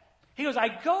back. He goes, I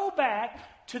go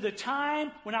back to the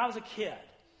time when I was a kid,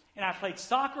 and I played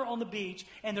soccer on the beach,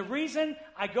 and the reason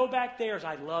I go back there is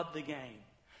I love the game.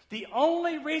 The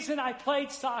only reason I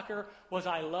played soccer was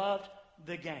I loved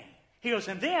the game. He goes,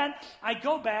 and then I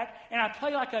go back and I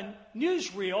play like a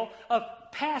newsreel of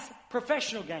past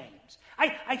professional games.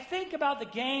 I think about the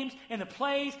games and the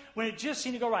plays when it just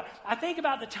seemed to go right. I think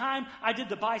about the time I did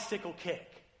the bicycle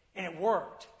kick and it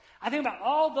worked. I think about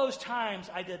all those times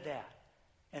I did that.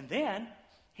 And then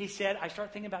he said, I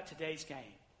start thinking about today's game.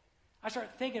 I start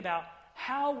thinking about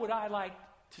how would I like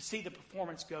to see the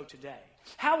performance go today?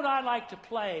 How would I like to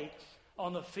play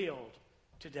on the field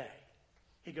today?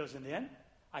 He goes, and then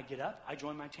I get up, I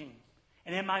join my team.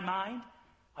 And in my mind,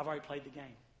 I've already played the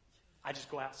game. I just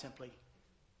go out simply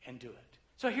and do it.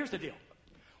 So here's the deal.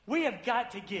 We have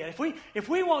got to get, if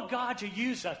we want God to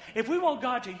use us, if we want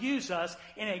God to use us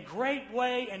in a great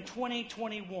way in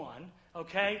 2021,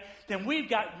 okay, then we've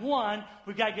got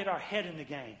to get our head in the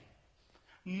game.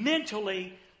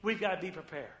 Mentally, we've got to be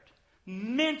prepared.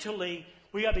 Mentally,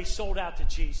 we got to be sold out to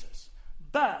Jesus.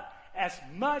 But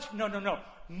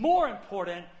more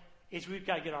important is we've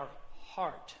got to get our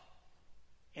heart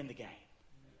in the game.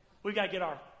 We've got to get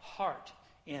our heart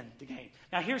in the game.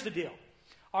 Now, here's the deal.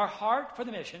 Our heart for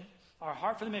the mission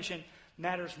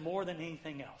matters more than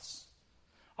anything else.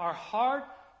 Our heart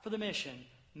for the mission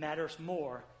matters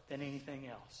more than anything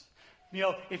else.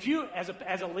 If you, as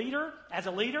a leader,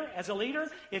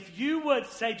 if you would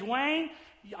say, Dwayne,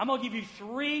 I'm going to give you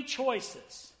 3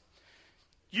 choices.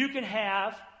 You can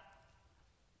have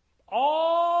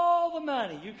all the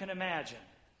money you can imagine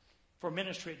for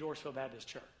ministry at Dorsville Baptist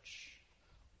Church.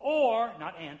 Or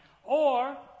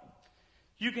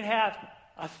you can have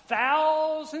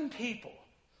 1,000 people,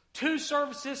 2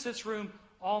 services, this room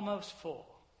almost full.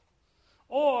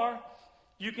 Or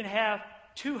you can have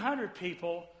 200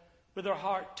 people with their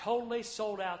heart totally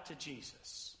sold out to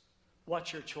Jesus.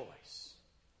 What's your choice?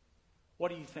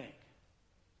 What do you think?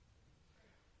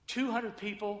 200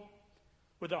 people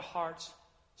with their hearts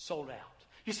sold out.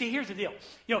 You see, here's the deal.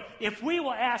 If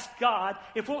we'll ask God,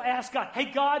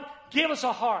 hey, God, give us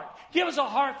a heart. Give us a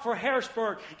heart for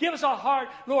Harrisburg. Give us a heart,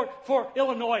 Lord, for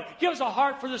Illinois. Give us a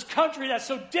heart for this country that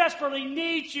so desperately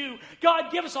needs you.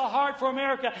 God, give us a heart for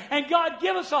America. And God,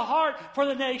 give us a heart for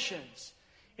the nations.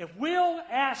 If we'll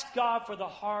ask God for the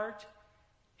heart,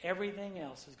 everything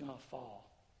else is going to fall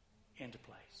into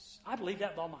place. I believe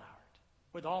that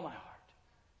with all my heart.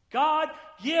 God,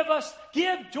 give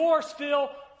Dorsville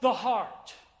the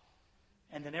heart,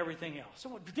 and then everything else.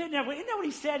 So isn't that what he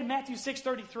said in Matthew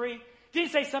 6:33? Did he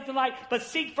say something like, but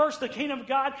seek first the kingdom of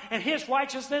God and his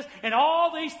righteousness, and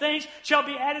all these things shall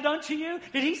be added unto you?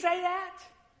 Did he say that?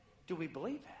 Do we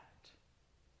believe that?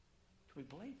 Do we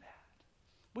believe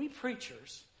that? We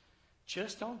preachers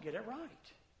just don't get it right.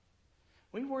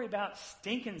 We worry about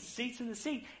stinking seats in the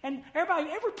seat. And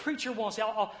every preacher wants to,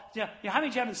 how many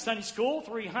did you have in Sunday school?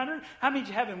 300? How many did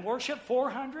you have in worship?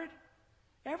 400?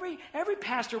 Every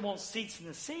pastor wants seats in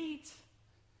the seats.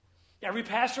 Every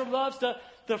pastor loves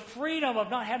the freedom of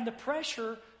not having the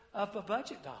pressure of the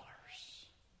budget dollars.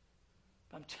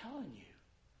 But I'm telling you,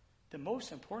 the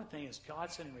most important thing is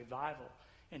God sending revival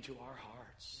into our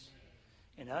hearts.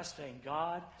 And us saying,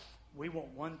 God, we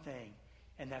want one thing,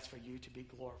 and that's for you to be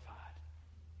glorified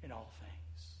in all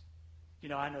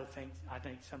things. I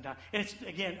think sometimes, and it's,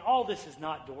 again, all this is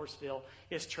not Dorsville,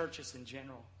 it's churches in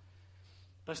general.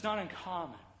 But it's not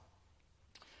uncommon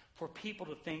for people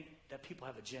to think that people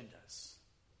have agendas.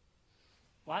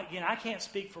 Well, again, I can't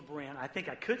speak for Brent. I think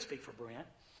I could speak for Brent.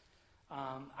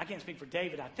 I can't speak for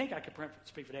David. I think I could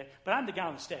speak for David. But I'm the guy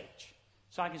on the stage,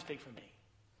 so I can speak for me.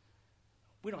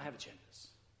 We don't have agendas.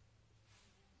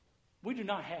 We do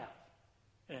not have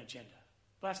an agenda.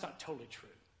 But that's not totally true.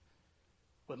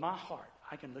 With my heart,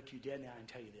 I can look you dead in the eye and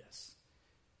tell you this.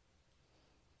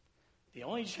 The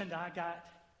only agenda I got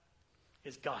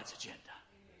is God's agenda.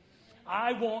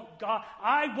 I want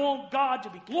God to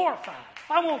be glorified.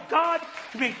 I want God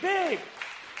to be big.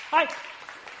 I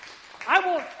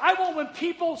want when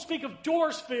people speak of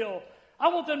Doorsville, I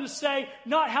want them to say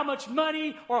not how much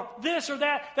money or this or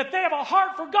that they have a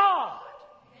heart for God.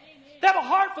 They have a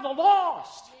heart for the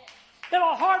lost. They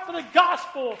have a heart for the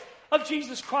gospel of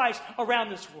Jesus Christ around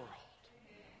this world.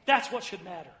 That's what should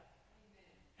matter.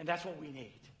 And that's what we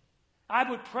need. I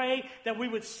would pray that we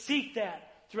would seek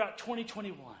that throughout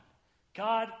 2021.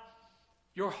 God,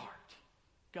 your heart.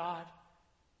 God,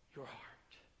 your heart.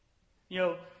 You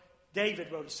know,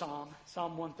 David wrote a psalm,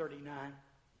 Psalm 139.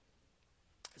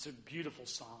 It's a beautiful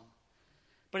psalm.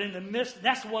 But in the midst,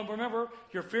 that's the one, remember,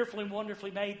 you're fearfully and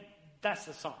wonderfully made. That's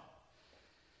the psalm.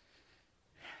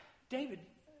 David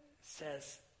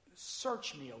says,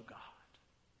 search me, O God.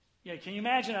 You know, can you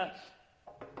imagine a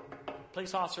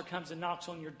police officer comes and knocks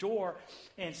on your door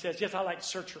and says, yes, I'd like to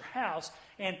search your house.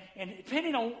 And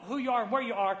depending on who you are and where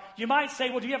you are, you might say,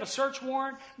 well, do you have a search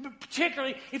warrant? But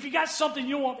particularly, if you got something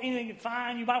you don't want anything to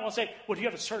find, you might want to say, well, do you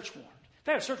have a search warrant? If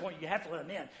you have a search warrant, you have to let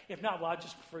them in. If not, well, I'd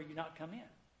just prefer you not come in.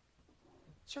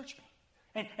 Search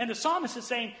me. And the psalmist is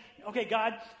saying, okay,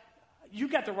 God, you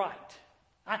got the right.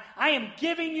 I am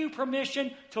giving you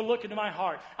permission to look into my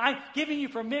heart. I'm giving you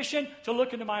permission to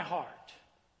look into my heart.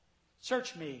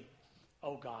 Search me,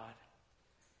 O God,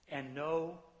 and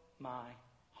know my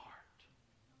heart.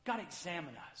 God,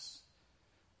 examine us.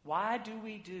 Why do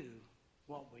we do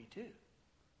what we do?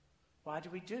 Why do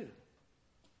we do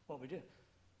what we do?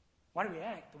 Why do we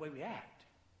act the way we act?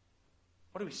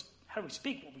 How do we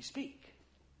speak what we speak?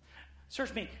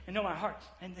 Search me and know my heart.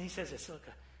 And he says this, look,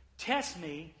 test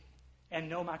me and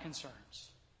know my concerns.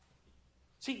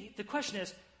 See, the question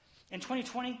is, in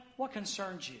 2020, what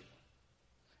concerns you?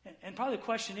 And probably the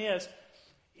question is,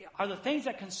 are the things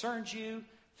that concerned you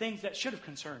things that should have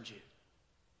concerned you?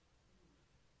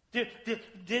 Did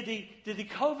the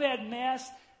COVID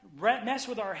mess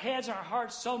with our heads and our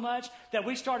hearts so much that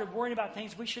we started worrying about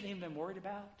things we shouldn't even been worried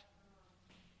about?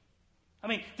 I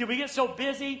mean, did we get so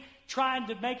busy trying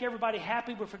to make everybody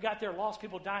happy we forgot there are lost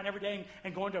people dying every day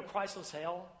and going to a Christless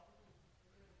hell?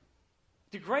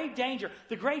 The great danger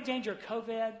of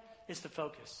COVID is the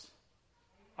focus.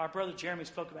 Our brother Jeremy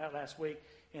spoke about it last week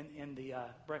in the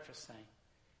breakfast thing.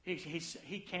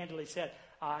 He candidly said,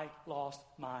 I lost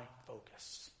my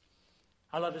focus.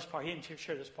 I love this part. He didn't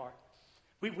share this part.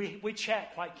 We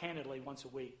chat quite candidly once a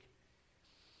week.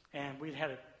 And we'd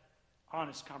had an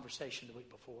honest conversation the week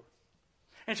before.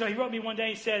 And so he wrote me one day,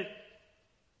 he said,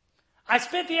 I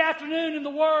spent the afternoon in the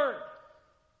Word.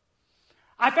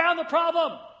 I found the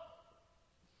problem.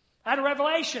 I had a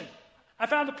revelation. I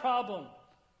found the problem.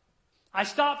 I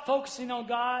stopped focusing on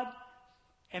God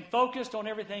and focused on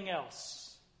everything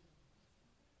else.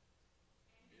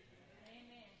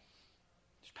 Amen.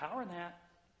 There's power in that.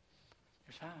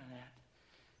 There's power in that.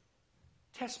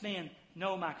 Test me and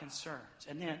know my concerns.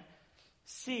 And then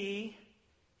see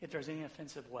if there's any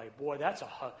offensive way. Boy, that's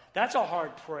a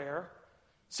hard prayer.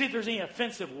 See if there's any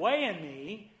offensive way in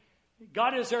me.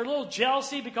 God, is there a little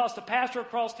jealousy because the pastor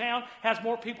across town has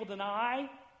more people than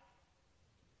I?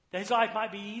 That his life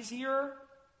might be easier?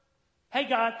 Hey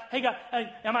God,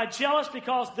 am I jealous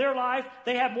because their life,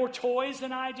 they have more toys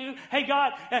than I do? Hey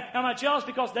God, am I jealous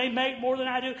because they make more than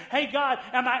I do? Hey God,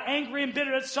 am I angry and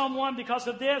bitter at someone because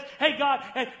of this? Hey God,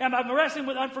 am I wrestling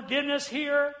with unforgiveness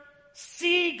here?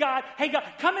 See God, hey God,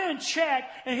 come in and check.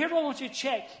 And here's what I want you to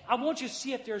check. I want you to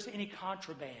see if there's any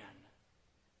contraband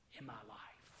in my life.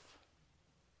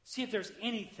 See if there's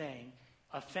anything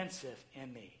offensive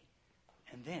in me.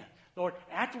 And then, Lord,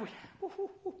 after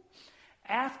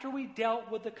we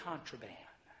dealt with the contraband,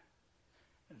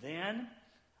 then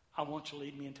I want you to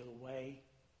lead me into the way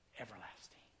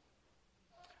everlasting.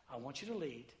 I want you to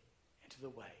lead into the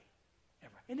way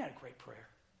everlasting. Isn't that a great prayer?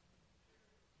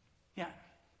 Yeah.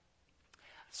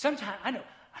 Sometimes,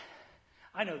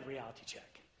 I know the reality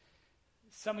check.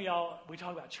 Some of y'all, we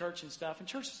talk about church and stuff, and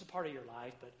church is a part of your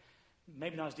life, but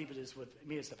maybe not as deep as it is with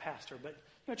me as the pastor,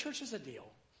 but church is a deal.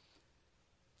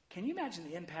 Can you imagine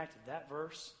the impact of that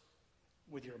verse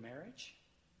with your marriage?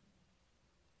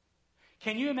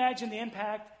 Can you imagine the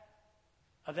impact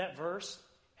of that verse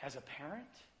as a parent?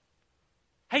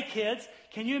 Hey kids,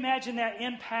 can you imagine that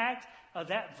impact of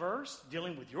that verse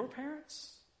dealing with your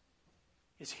parents?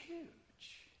 It's huge.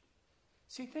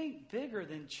 See, think bigger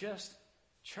than just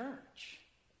church.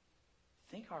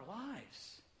 Think our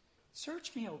lives.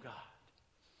 Search me, O God.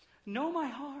 Know my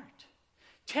heart.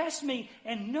 Test me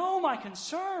and know my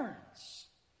concerns.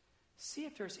 see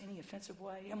if there's any offensive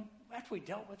way. And after we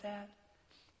dealt with that,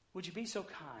 would you be so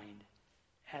kind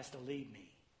as to lead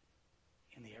me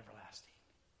in the everlasting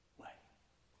way?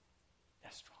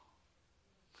 That's strong.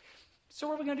 So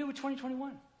what are we going to do with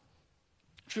 2021?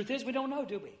 Truth is, we don't know,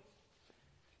 do we?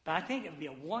 But I think it would be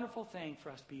a wonderful thing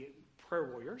for us to be prayer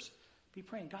warriors, be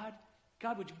praying, God,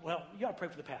 would you, well, you got to pray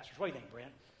for the pastors. What do you think,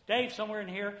 Brent? Dave, somewhere in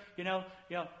here,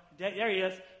 there he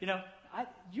is.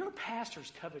 Your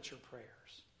pastors covet your prayers.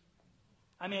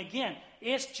 I mean, again,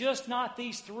 it's just not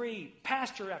these three.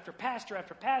 Pastor after pastor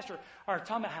after pastor are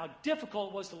talking about how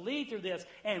difficult it was to lead through this.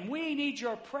 And we need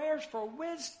your prayers for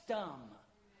wisdom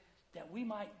that we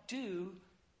might do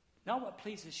not what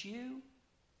pleases you,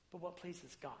 but what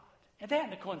pleases God. And if they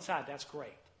happen to coincide, that's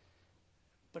great.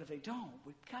 But if they don't,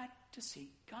 we've got to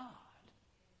seek God.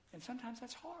 And sometimes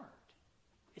that's hard.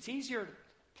 It's easier to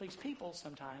please people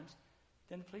sometimes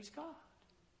than to please God.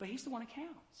 But He's the one that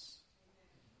counts.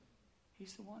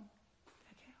 He's the one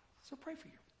that counts. So pray for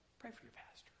your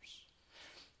pastors.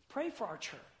 Pray for our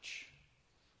church.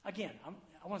 Again,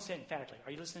 I want to say it emphatically.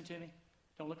 Are you listening to me?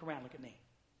 Don't look around. Look at me.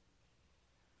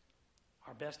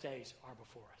 Our best days are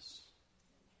before us.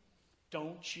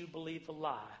 Don't you believe the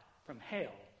lie from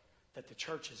hell that the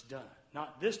church is done.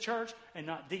 Not this church and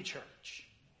not the church.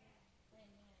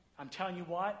 I'm telling you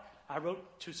what, I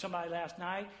wrote to somebody last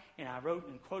night, and I wrote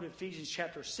and quoted Ephesians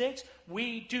chapter 6.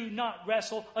 We do not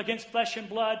wrestle against flesh and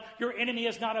blood. Your enemy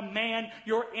is not a man.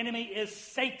 Your enemy is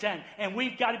Satan. And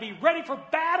we've got to be ready for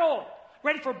battle.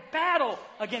 Ready for battle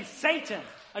against Satan,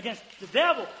 against the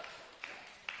devil.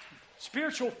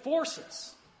 Spiritual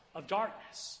forces of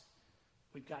darkness.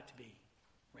 We've got to be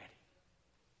ready.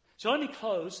 So let me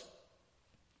close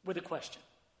with a question.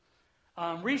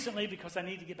 Recently, because I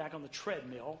need to get back on the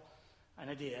treadmill, and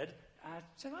I did, I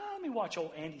said, well, let me watch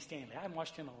old Andy Stanley. I haven't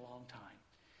watched him in a long time.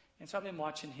 And so I've been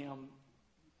watching him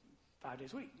 5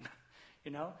 days a week,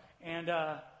 And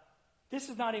this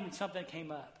is not even something that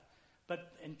came up.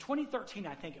 But in 2013,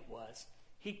 I think it was,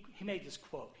 he made this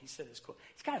quote. He said this quote.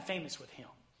 It's kind of famous with him.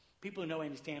 People who know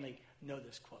Andy Stanley know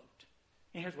this quote.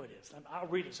 And here's what it is. I'll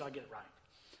read it so I get it right.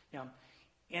 Now,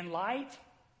 in light,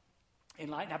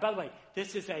 now, by the way,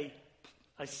 this is a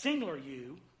singular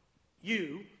you,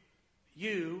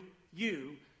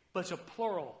 but it's a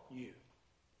plural you.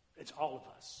 It's all of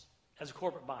us as a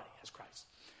corporate body, as Christ.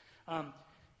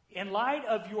 In light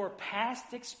of your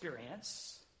past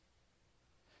experience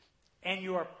and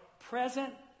your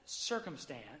present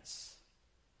circumstance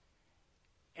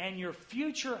and your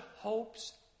future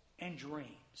hopes and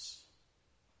dreams,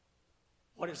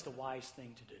 what is the wise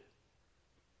thing to do?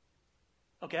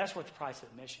 Okay, that's worth the price of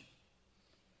admission.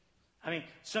 I mean,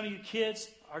 some of you kids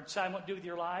are deciding what to do with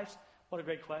your lives. What a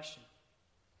great question.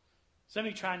 Some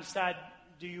of you trying to decide,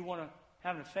 do you want to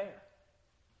have an affair?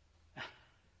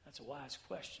 That's a wise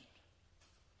question.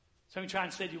 Some of you trying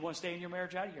to say, do you want to stay in your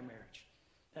marriage, out of your marriage?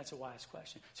 That's a wise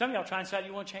question. Some of y'all trying to decide, do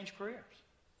you want to change careers?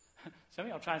 Some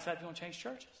of y'all trying to decide, do you want to change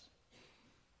churches?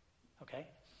 Okay?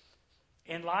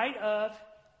 In light of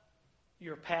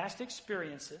your past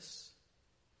experiences,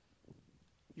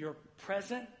 your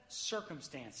present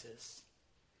circumstances,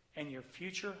 and your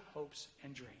future hopes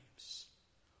and dreams,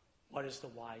 what is the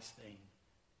wise thing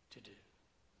to do?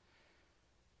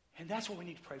 And that's what we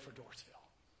need to pray for Dortsville.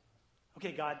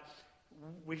 Okay, God,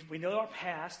 we know our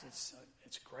past. It's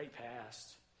a great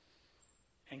past.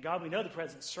 And God, we know the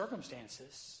present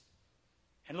circumstances.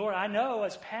 And Lord, I know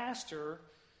as pastor,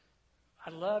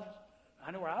 I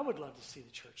know where I would love to see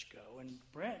the church go. And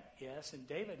Brent, yes. And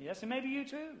David, yes. And maybe you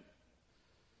too.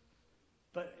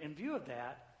 But in view of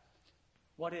that,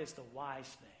 what is the wise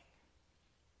thing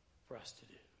for us to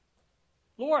do?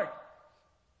 Lord,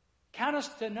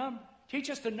 teach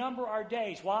us to number our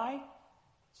days. Why?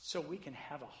 So we can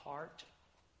have a heart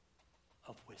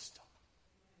of wisdom.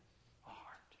 A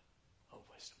heart of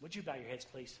wisdom. Would you bow your heads,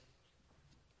 please?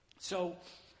 So,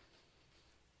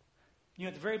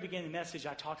 at the very beginning of the message,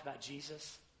 I talked about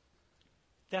Jesus.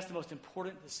 That's the most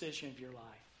important decision of your life.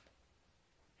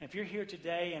 And if you're here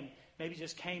today and maybe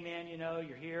just came in,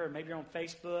 you're here, or maybe you're on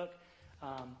Facebook,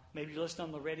 maybe you're listening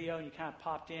on the radio and you kind of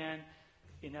popped in,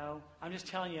 I'm just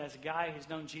telling you, as a guy who's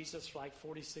known Jesus for like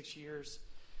 46 years,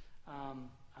 I'm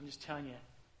just telling you,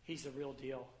 He's the real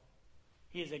deal.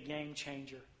 He is a game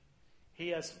changer. He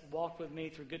has walked with me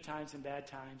through good times and bad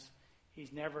times.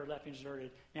 He's never left me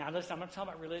deserted. Now, listen, I'm not talking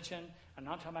about religion. I'm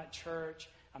not talking about church.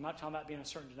 I'm not talking about being a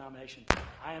certain denomination.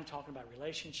 I am talking about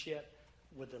relationship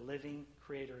with the living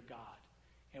Creator God.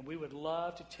 And we would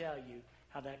love to tell you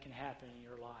how that can happen in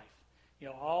your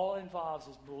life. All it involves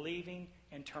is believing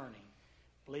and turning.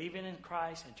 Believing in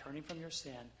Christ and turning from your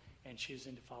sin and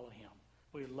choosing to follow Him.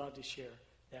 We would love to share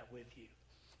that with you.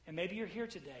 And maybe you're here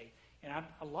today, and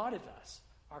a lot of us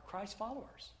are Christ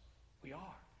followers. We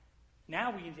are.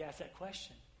 Now we need to ask that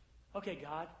question. Okay,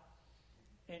 God,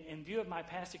 in view of my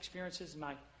past experiences,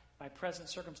 my present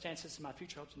circumstances, and my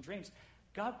future hopes and dreams,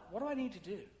 God, what do I need to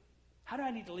do? How do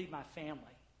I need to lead my family?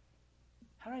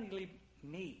 How do I need to lead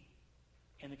me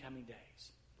in the coming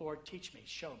days? Lord, teach me,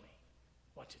 show me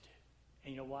what to do.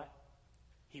 And you know what?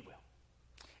 He will.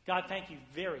 God, thank you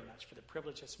very much for the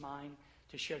privilege that's mine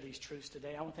to share these truths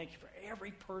today. I want to thank you for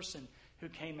every person who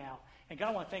came out. And God,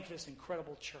 I want to thank you for this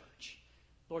incredible church.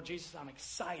 Lord Jesus, I'm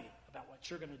excited about what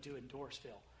you're going to do in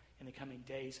Dorsville in the coming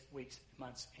days, weeks,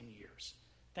 months, and years.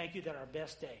 Thank you that our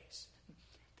best days,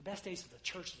 the best days of the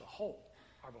church as a whole,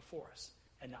 are before us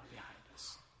and not behind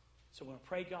us. So I want to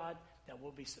pray, God, that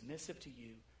we'll be submissive to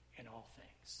you in all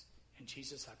things. And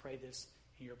Jesus, I pray this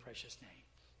in your precious name.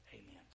 Amen.